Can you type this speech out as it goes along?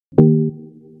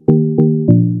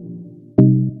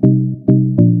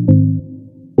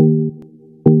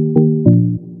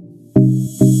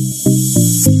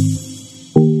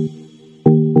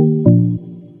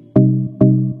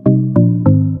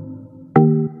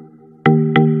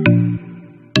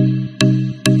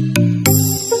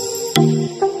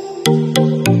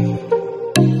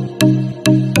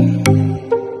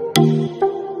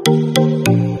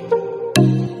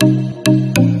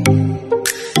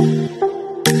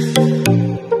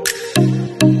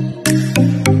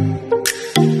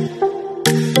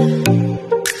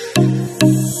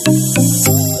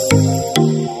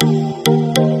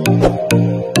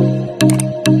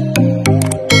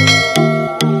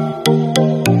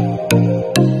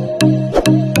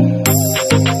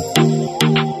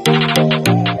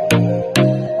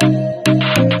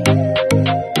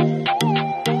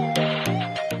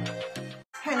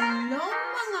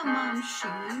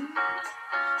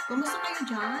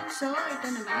So, ito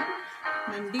naman.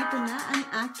 Nandito na ang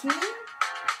aking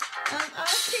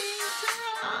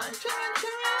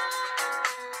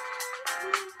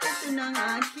ito na ang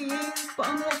aking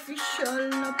pang-official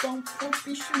na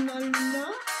pang-professional na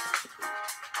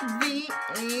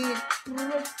V8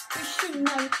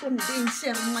 professional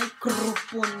condenser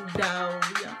microphone daw.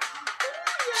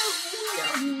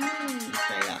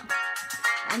 Kaya,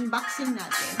 unboxing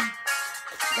natin.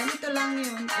 Ganito lang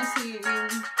yun kasi yung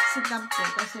setup ko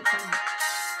kasi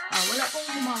wala pong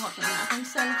humawak na aking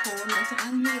cellphone at saka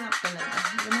ang hirap talaga.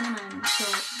 Gano'n naman. So,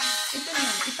 ito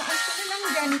lang. Itaas ko na lang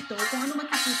ganito kung ano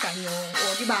makikita nyo.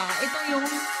 O, diba? Ito yung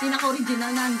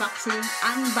pinaka-original na unboxing.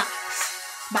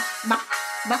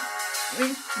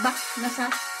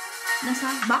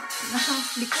 Nasa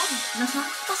likod.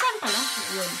 Pasan pala.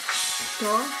 Yun. So,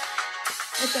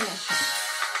 ito lang siya.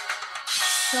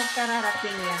 So,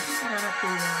 kararating yan.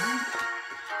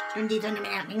 Nandito naman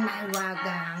aking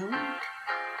mahiwagang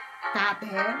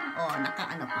cutter. O,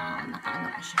 nakaano pa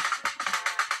siya.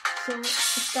 So,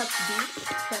 cut this.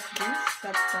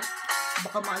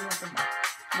 Baka maano ako ba?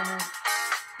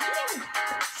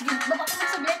 Sige, baba ko ng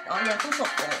saglit. O, yan,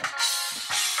 tusok ko.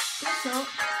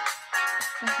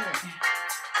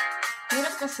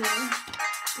 Hirap kasi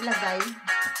ilagay.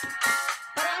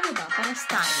 Para ano ba? Para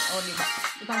style. O, diba?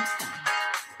 Ibang style.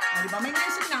 O, diba? May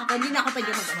music na ako. Hindi na ako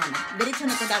pwede mag-ano. Diretso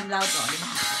na ito down loud. O, diba?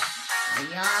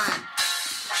 Ayan.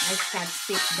 Nice cut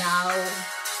stick daw.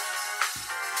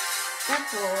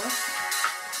 Tapos,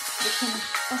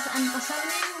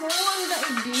 pasanin mo ang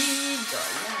daigdig.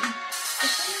 Ayan.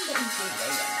 Pasan ang daigdig.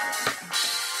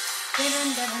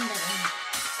 Ayan. Daran.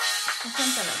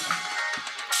 Pasan talaga.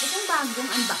 Itong bagong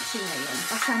unboxing ngayon.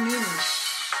 Pasanin.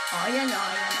 O, ayan.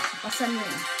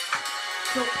 Pasanin.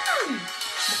 So,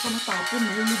 baka matapon.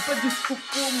 Hulog pa. Diyos ko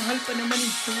po. Mahal pa naman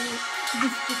ito.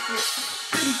 Diyos ko po.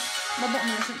 Baba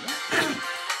mo na siya.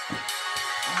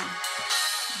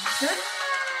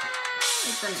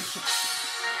 Ito na siya.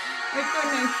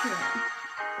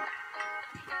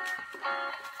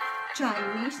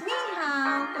 Chinese, ni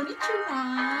hao, konnichiwa.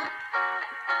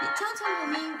 Itsatsa mo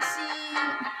minsi.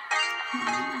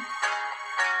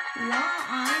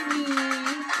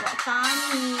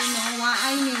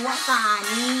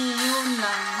 Wakani. Yun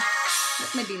lang.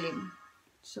 Ba't madilim?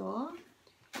 So,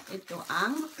 ito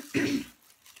ang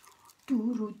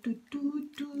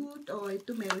turutututut. O,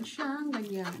 ito meron siyang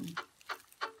ganyan.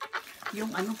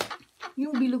 Yung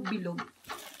yung bilog-bilog.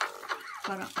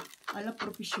 Para,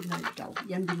 professional daw.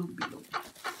 Yan, bilog-bilog.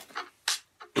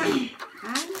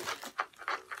 And,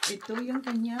 ito yung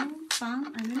kanyang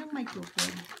ng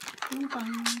microphone. Yung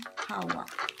hawak.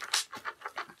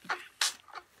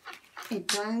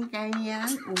 Ito ang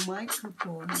kanyang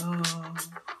microphone.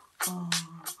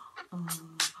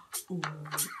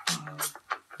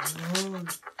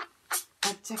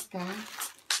 At saka,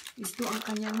 ito ang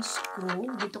kanyang screw.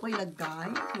 Dito ko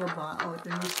ilagay. Baba. O, ito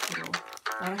yung screw.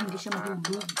 Para hindi siya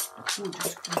mahulog. Ako,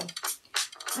 Diyos ko.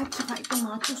 At saka itong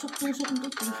mga tusok-tusok dito.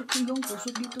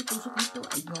 Tusok dito.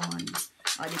 Ayun.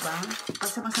 O, diba?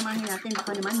 Pasama-samahin natin.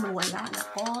 Baka naman mawala.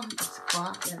 Nako.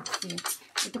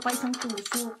 Ito pa isang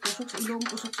tusok. Tusok sa ilong.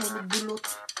 Tusok sa bulot.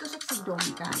 Tusok sa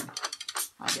donggan.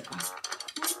 O, diba?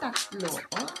 Yung tatlo.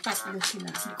 O, tatlo sila.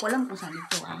 Hindi ko alam kung saan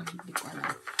ito. Hindi ko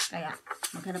alam. Kaya,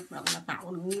 maghanap na ako na tao.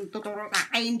 Tuturo ka.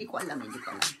 Ay, hindi ko alam.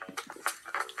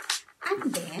 And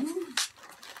then,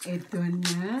 ito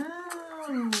na.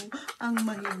 Ang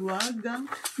mahiwagang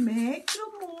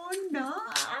microphone na.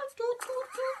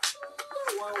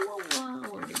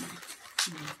 Wow.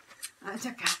 At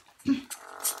saka,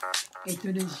 ito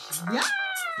na siya.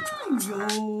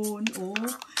 Yun.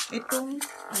 Itong,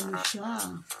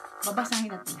 siya.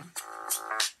 Babasahin natin.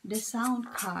 The sound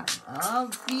card of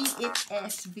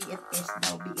v8s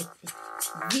daw,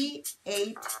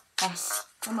 v8s.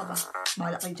 Tama ba?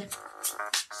 Bahala kayo dyan.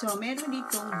 So, meron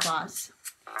ditong bus,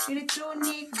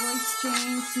 electronic, voice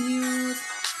change, mute,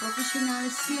 professional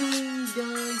sing,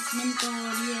 Deutsch,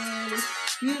 monitor,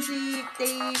 music,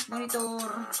 tape,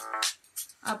 monitor,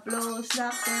 applause,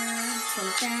 doctor,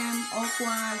 contempt,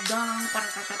 awkward, down,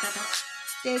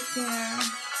 take care,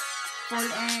 fall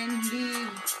and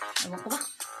leave. Ewan ko ba?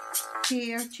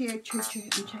 Cheer. Ang siya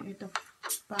ito.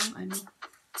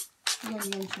 Yan siya.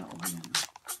 Yan siya.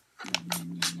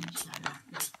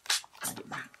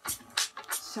 Diba?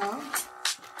 So,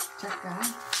 tsaka,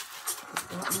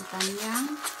 ito ang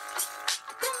kanyang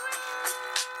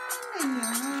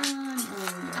yan.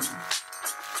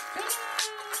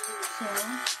 So,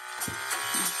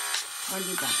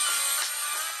 diba?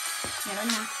 Meron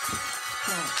na.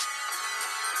 So,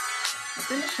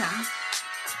 ito na siya.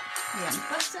 Ayan,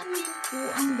 pasanin ko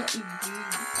ang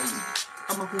daigdig.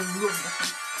 baka mahulog ako.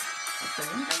 Ito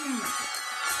yung kanyang mati.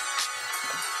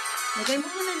 Lagay mo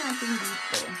muna natin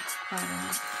dito para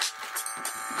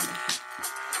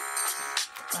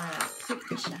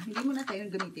safety siya. Hindi muna tayo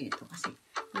gamitin ito kasi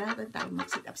wala na tayo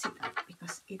mag-sit up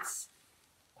because it's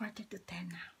 9:45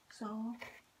 na.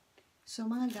 So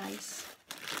mga guys,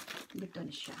 dito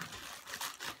na siya.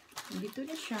 Nandito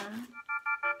na siya.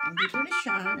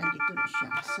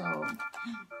 So,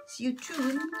 see you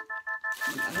soon.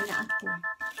 Ano na ako.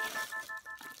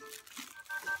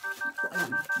 Hindi ko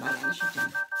alam.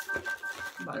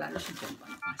 Bahala na siya dyan.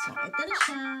 So, ito na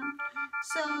siya.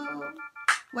 So,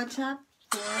 watch out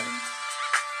for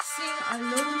Sing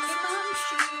Along ni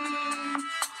Mamshi.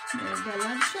 Mega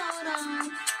love shoutout.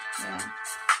 Yeah.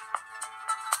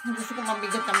 Gusto ko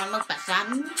mabigat naman magpasan.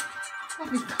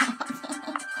 Mabigat.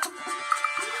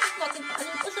 Bakit pa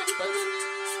kayo pasan?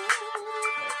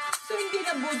 So, hindi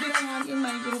na body lang aking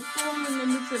microphone.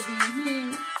 Yung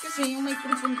sabihin. Kasi yung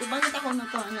microphone ko, bakit ako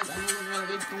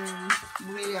naglalagay itong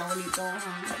bumili ako dito?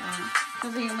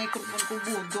 Kasi yung microphone ko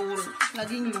budol.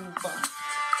 Laging lupa.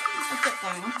 At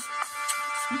saka,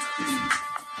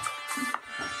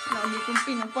 lagi kong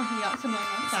pinapahiya sa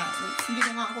mga tao. Hindi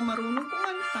na nga ako marunong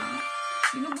kumanta.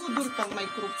 Binubudol pang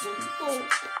microphone ko.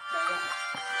 Kaya,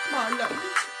 bahala.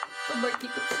 Pabati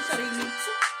ko sa sarili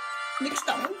ko. Next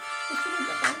taon, susunod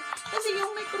na taon. Kasi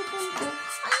yung microphone ko,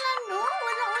 ayan no,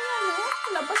 wala,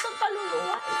 labas ang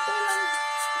kaluluwa. Ito lang.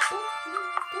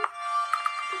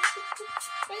 Ito.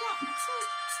 Kaya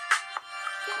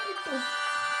ito.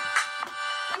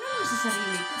 Ano naman sa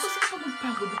sarili ko? Kasi kapag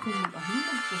magpagod ako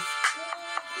mag-post ko.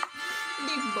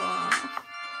 Diba?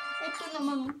 Ito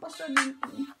naman, pasalin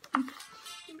ko.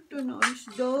 Ito na,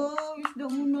 isda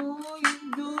muna,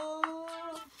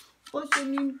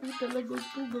 pasalin ko talaga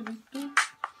ito, ganito.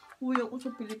 Uy, ako sa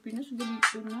Pilipinas,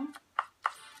 ganito na.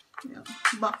 Yeah.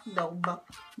 Back.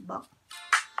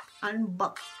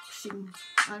 Unboxing.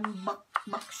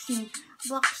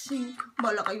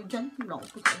 Bala kayo dyan. Wala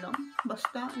ko pa alam.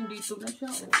 Basta, andito na siya.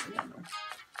 Ayan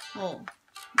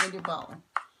diba?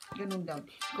 Ganun daw.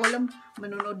 Ikaw alam,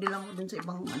 manonood din lang ako dun sa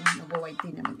ibang nag-YT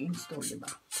na mag-install,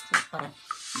 diba? So, para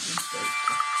mag-install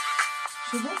ko.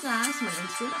 So, bukas,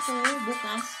 mag-install ako.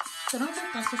 Bukas.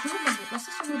 Susunod na bukas.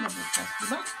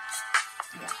 Diba?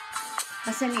 Yeah.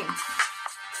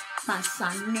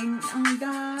 Pasanin ang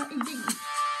daigdig.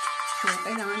 So,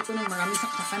 kailangan ko ng maraming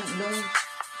saksakan ng ilong.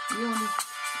 Yun.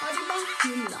 Diba?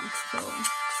 Yun lang. So,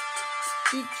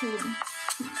 stay tuned.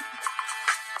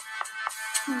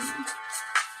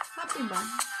 Happy ba?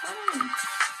 Parang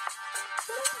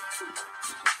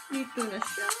dito na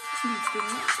siya. Dito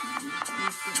na.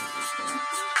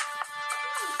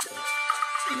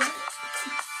 Ayan.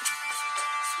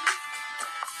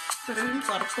 Pero yung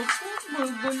kwarto ko,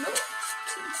 magulo.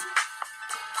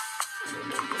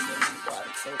 Magulo yung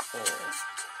kwarto ko.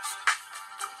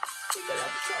 Sige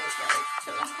lang, shout-out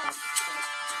sa lahat.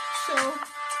 So,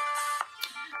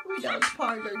 without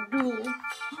further ado,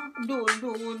 do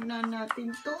na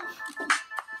natin to.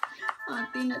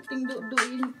 Nating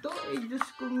do-doin to. Diyos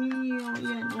ko miyo.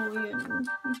 Yan.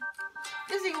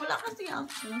 Kasi wala kasi ako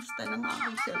basta ng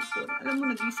aking cellphone. Alam mo,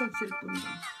 nag-isang cellphone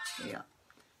din. Kaya,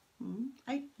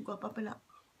 ay, gwapa pala.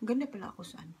 Maganda pala ako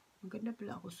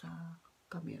sa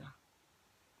camera.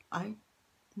 Ay,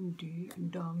 hindi.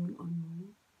 Ang daming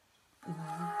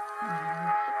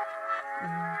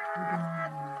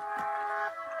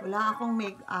wala akong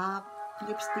make-up.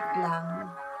 Lipstick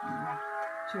lang.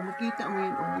 So, makita mo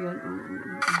yun.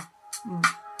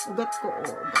 Ugat ko,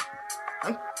 ugat.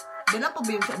 Ay, dala pa ba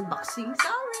yun sa unboxing?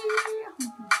 Sorry!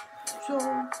 So,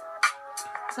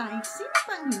 sa sino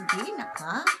pang hindi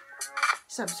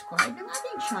subscribe ng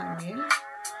ating channel,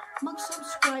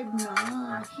 mag-subscribe na.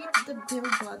 Hit the bell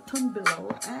button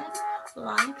below and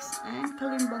likes and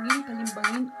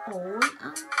kalimbangin all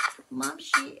ang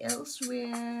Mamshi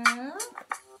elsewhere.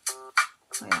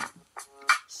 Kaya,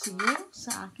 see you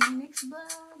sa aking next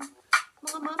vlog,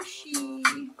 mga Mamshi.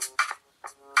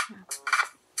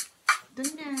 Ito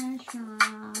na siya.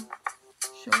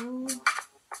 So,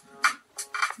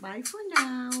 bye for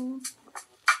now.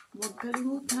 Huwag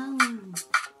kalimutang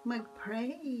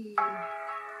mag-pray.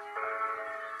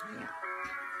 Kaya,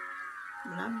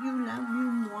 love you,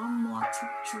 mwah,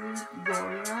 chuchu,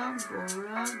 Gora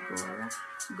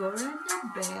the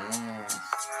best.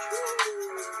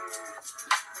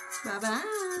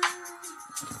 Bye-bye.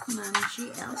 Mamshi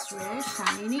elsewhere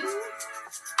signing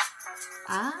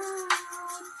out.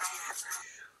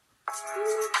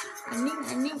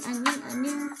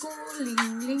 Aning ko,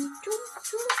 ling, choo,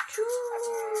 choo,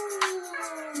 choo.